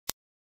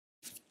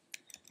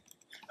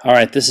All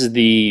right, this is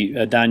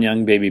the Don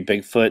Young baby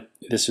Bigfoot.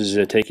 This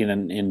is taken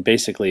in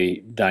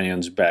basically Don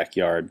Young's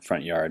backyard,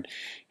 front yard.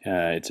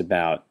 It's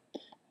about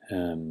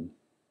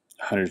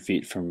 100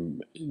 feet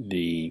from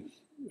the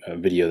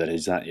video that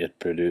he's not yet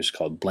produced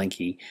called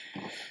Blinky.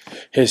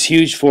 His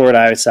huge forward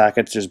eye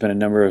sockets. There's been a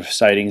number of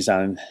sightings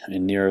on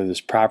and near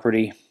this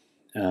property.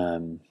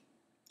 And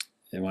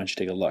why don't you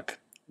take a look?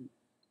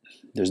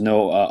 There's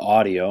no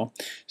audio,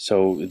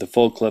 so the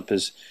full clip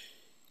is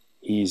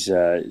he's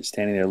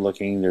standing there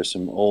looking. There's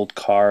some old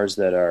cars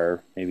that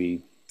are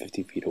maybe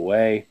 50 feet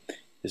away.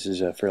 This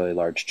is a fairly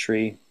large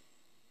tree,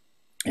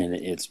 and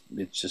it's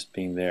just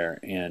being there.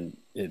 And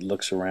it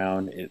looks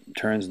around, it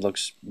turns,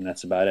 looks, and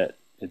that's about it.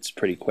 It's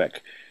pretty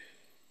quick.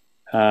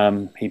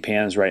 He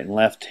pans right and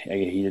left.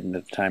 He didn't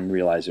at the time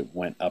realize it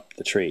went up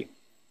the tree.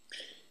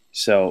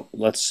 So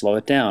let's slow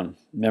it down.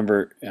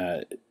 Remember,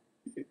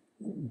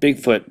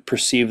 Bigfoot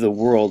perceive the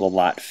world a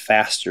lot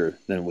faster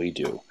than we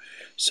do.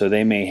 So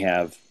they may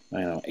have,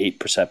 I don't know, 8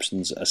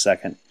 perceptions a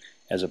second,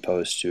 as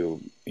opposed to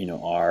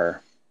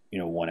our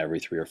 1 every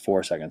 3 or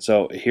 4 seconds.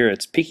 So here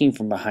it's peeking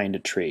from behind a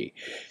tree.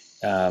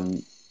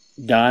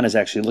 Don is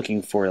actually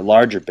looking for a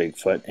larger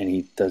Bigfoot, and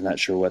he does not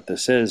sure what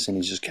this is, and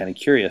he's just kind of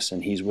curious.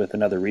 And he's with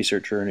another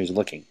researcher, and he's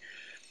looking,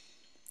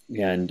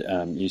 and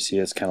you see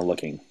it's kind of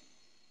looking,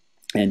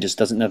 and just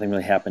nothing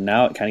really happen.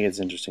 Now it kind of gets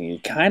interesting. You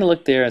kind of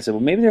look there and say, well,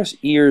 maybe there's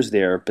ears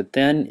there, but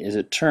then as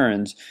it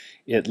turns,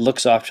 it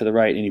looks off to the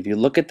right, and if you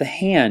look at the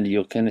hand,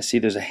 you'll kind of see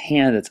there's a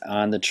hand that's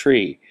on the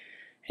tree,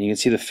 and you can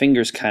see the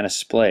fingers kind of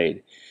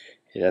splayed.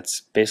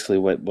 That's basically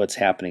what's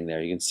happening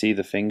there. You can see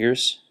the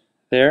fingers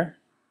there.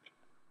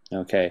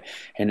 Okay,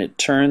 and it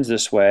turns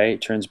this way,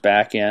 it turns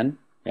back in.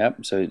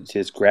 Yep, so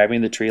it's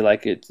grabbing the tree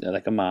like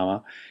a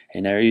mama,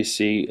 and there you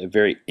see a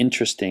very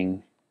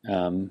interesting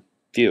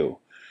view.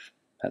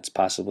 That's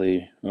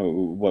possibly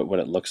what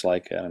it looks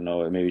like. I don't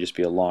know, it maybe just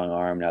be a long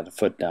arm, now the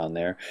foot down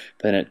there.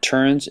 But then it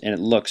turns and it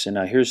looks, and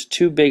now here's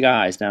 2 big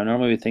eyes. Now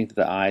normally we think that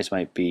the eyes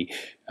might be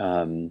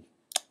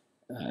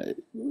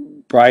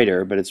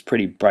brighter, but it's a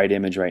pretty bright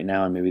image right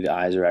now, and maybe the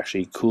eyes are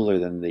actually cooler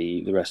than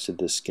the rest of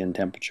the skin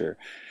temperature.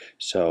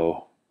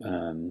 So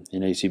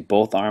you see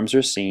both arms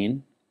are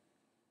seen,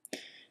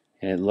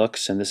 and it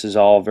looks, and this is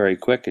all very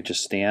quick. It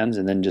just stands,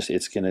 and then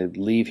it's going to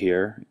leave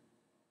here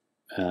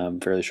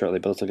fairly shortly.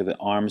 But let's look at the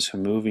arms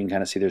moving.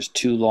 Kind of see there's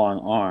 2 long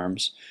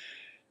arms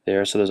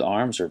there, so those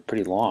arms are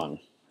pretty long.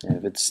 And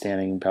if it's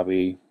standing,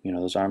 probably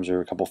those arms are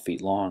a couple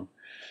feet long.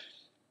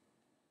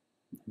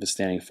 If it's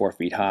standing 4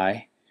 feet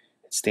high,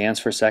 it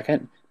stands for a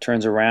second,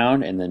 turns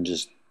around, and then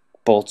just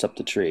bolts up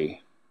the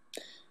tree.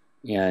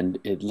 And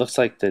it looks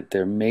like that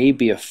there may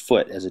be a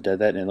foot as it did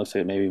that, and it looks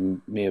like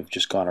it may have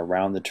just gone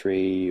around the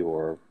tree,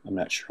 or I'm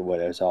not sure what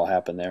has all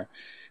happened there.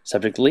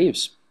 Subject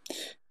leaves.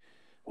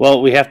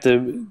 Well, we have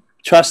to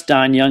trust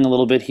Don Young a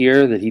little bit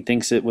here, that he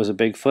thinks it was a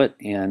Bigfoot,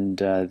 and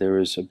there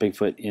was a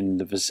Bigfoot in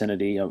the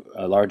vicinity,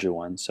 a larger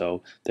one.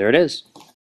 So there it is.